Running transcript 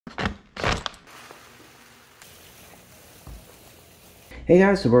Hey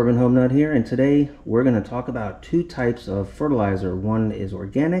guys, Suburban Home Nut here, and today we're going to talk about two types of fertilizer. One is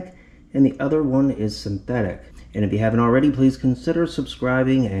organic and the other one is synthetic. And if you haven't already, please consider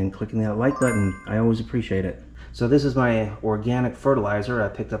subscribing and clicking that like button. I always appreciate it. So this is my organic fertilizer I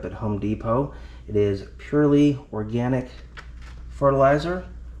picked up at Home Depot. It is purely organic fertilizer.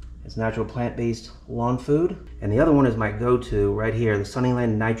 It's natural plant-based lawn food. And the other one is my go-to right here, the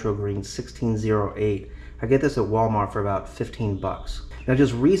Sunnyland Nitro Green 1608. I get this at Walmart for about 15 bucks. Now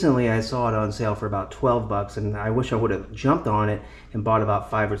just recently I saw it on sale for about 12 bucks and I wish I would have jumped on it and bought about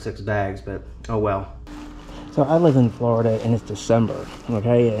 5 or 6 bags, but oh well. So I live in Florida and it's December,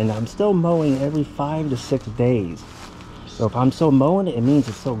 okay? And I'm still mowing every 5 to 6 days. So if I'm still mowing it, it means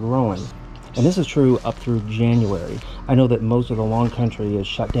it's still growing. And this is true up through January. I know that most of the lawn country is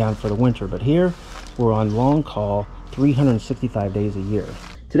shut down for the winter, but here we're on lawn call 365 days a year.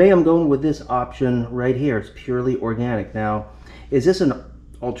 Today I'm going with this option right here. It's purely organic. Now, is this an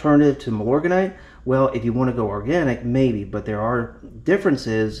alternative to Milorganite? Well, if you want to go organic, maybe, but there are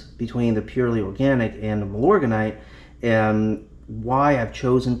differences between the purely organic and the Milorganite, and why I've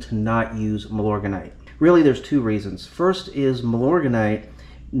chosen to not use Milorganite. Really, there's two reasons. First is Milorganite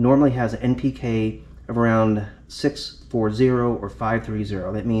normally has an NPK of around 640 or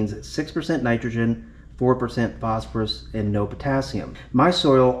 530. That means 6% nitrogen, 4% phosphorus, and no potassium. My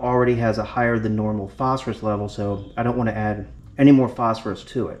soil already has a higher than normal phosphorus level, so I don't want to add any more phosphorus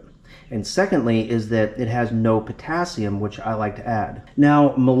to it. And secondly is that it has no potassium, which I like to add. Now,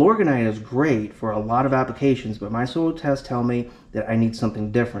 Milorganite is great for a lot of applications, but my soil tests tell me that I need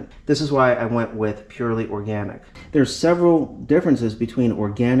something different. This is why I went with purely organic. There's several differences between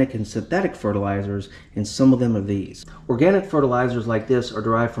organic and synthetic fertilizers, and some of them are these. Organic fertilizers like this are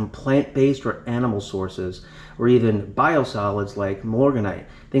derived from plant-based or animal sources, or even biosolids like Milorganite,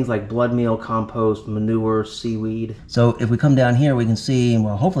 things like blood meal, compost, manure, seaweed. So if we come down here, we can see,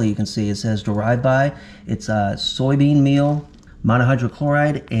 well, hopefully you can see it says derived by. It's soybean meal,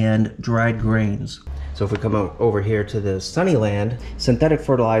 monohydrochloride, and dried grains. So if we come over here to the Sunnyland, synthetic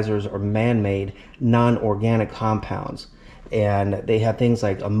fertilizers are man-made, non-organic compounds. And they have things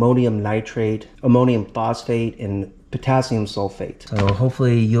like ammonium nitrate, ammonium phosphate, and potassium sulfate. So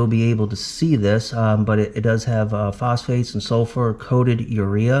hopefully you'll be able to see this, but it does have phosphates and sulfur-coated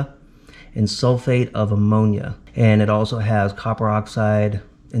urea and sulfate of ammonia. And it also has copper oxide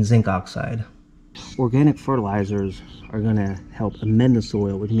and zinc oxide. Organic fertilizers are going to help amend the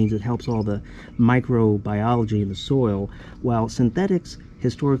soil, which means it helps all the microbiology in the soil, while synthetics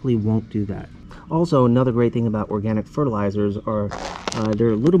historically won't do that. Also, another great thing about organic fertilizers are they're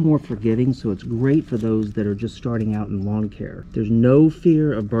a little more forgiving, so it's great for those that are just starting out in lawn care. There's no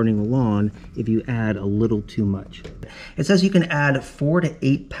fear of burning the lawn if you add a little too much. It says you can add 4 to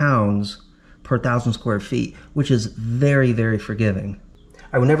 8 pounds per 1,000 square feet, which is very, very forgiving.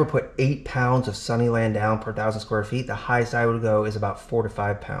 I would never put 8 pounds of Sunnyland down per 1,000 square feet. The highest I would go is about 4 to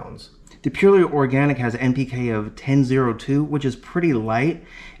 5 pounds. The purely organic has an NPK of 1002, which is pretty light,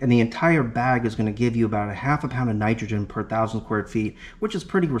 and the entire bag is going to give you about a half a pound of nitrogen per 1,000 square feet, which is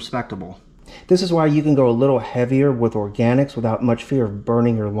pretty respectable. This is why you can go a little heavier with organics without much fear of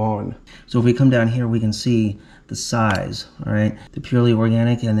burning your lawn. So if we come down here, we can see the size, all right? The purely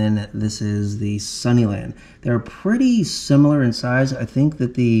organic, and then this is the Sunnyland. They're pretty similar in size. I think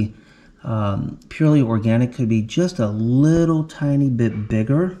that the purely organic could be just a little tiny bit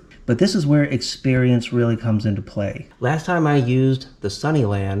bigger, but this is where experience really comes into play. Last time I used the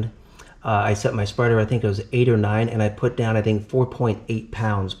Sunnyland, I set my spreader, I think it was 8 or 9, and I put down, I think, 4.8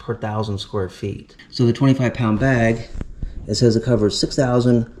 pounds per 1,000 square feet. So the 25-pound bag, it says it covers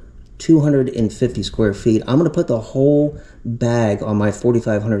 6,250 square feet. I'm going to put the whole bag on my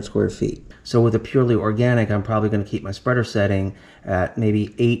 4,500 square feet. So with a purely organic, I'm probably going to keep my spreader setting at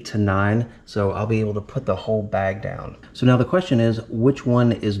maybe 8 to 9, so I'll be able to put the whole bag down. So now the question is, which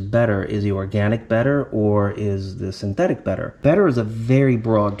one is better? Is the organic better, or is the synthetic better? Better is a very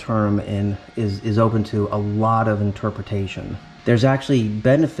broad term and is open to a lot of interpretation. There's actually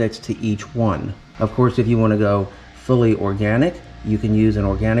benefits to each one. Of course, if you want to go fully organic, you can use an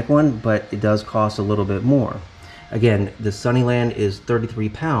organic one, but it does cost a little bit more. Again, the Sunnyland is 33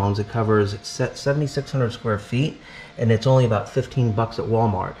 pounds. It covers 7,600 square feet, and it's only about 15 bucks at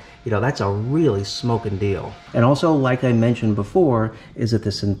Walmart. You know, that's a really smoking deal. And also, like I mentioned before, is that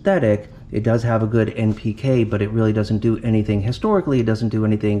the synthetic, it does have a good NPK, but it really doesn't do anything. Historically, it doesn't do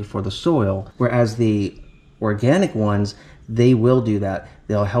anything for the soil, whereas the organic ones, they will do that.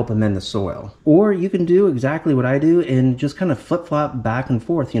 They'll help amend the soil. Or you can do exactly what I do and just kind of flip-flop back and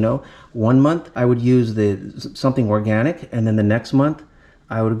forth, you know. 1 month I would use something organic, and then the next month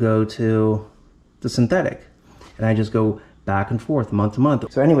I would go to the synthetic. And I just go back and forth month to month.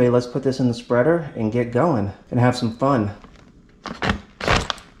 So anyway, let's put this in the spreader and get going and have some fun. All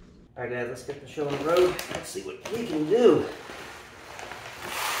right guys, let's get the show on the road. Let's see what we can do.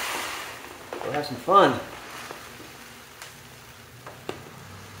 We'll have some fun.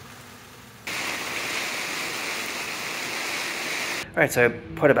 All right, so I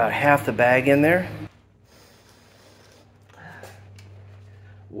put about half the bag in there.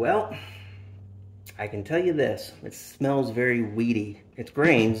 Well, I can tell you this, it smells very weedy. It's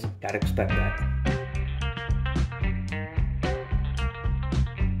grains, gotta expect that.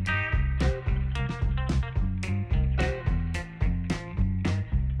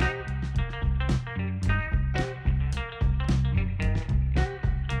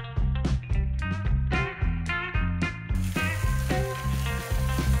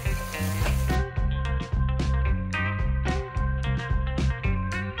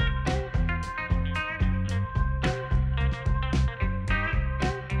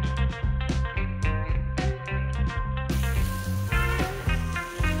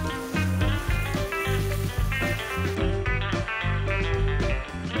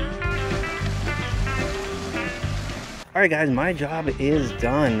 All right guys, my job is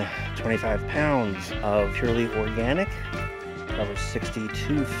done. 25 pounds of purely organic, covers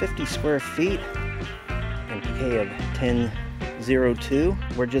 50 square feet, NPK of 1002.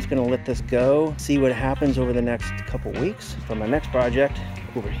 We're just gonna let this go, see what happens over the next couple weeks. For my next project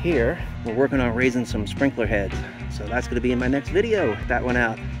over here, we're working on raising some sprinkler heads. So that's gonna be in my next video, that one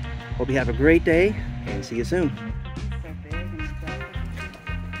out. Hope you have a great day and see you soon.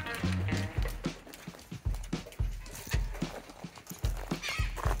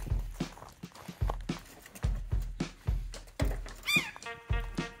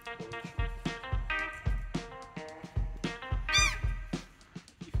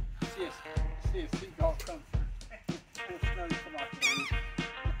 See a seagull come through. It's no, come off the roof.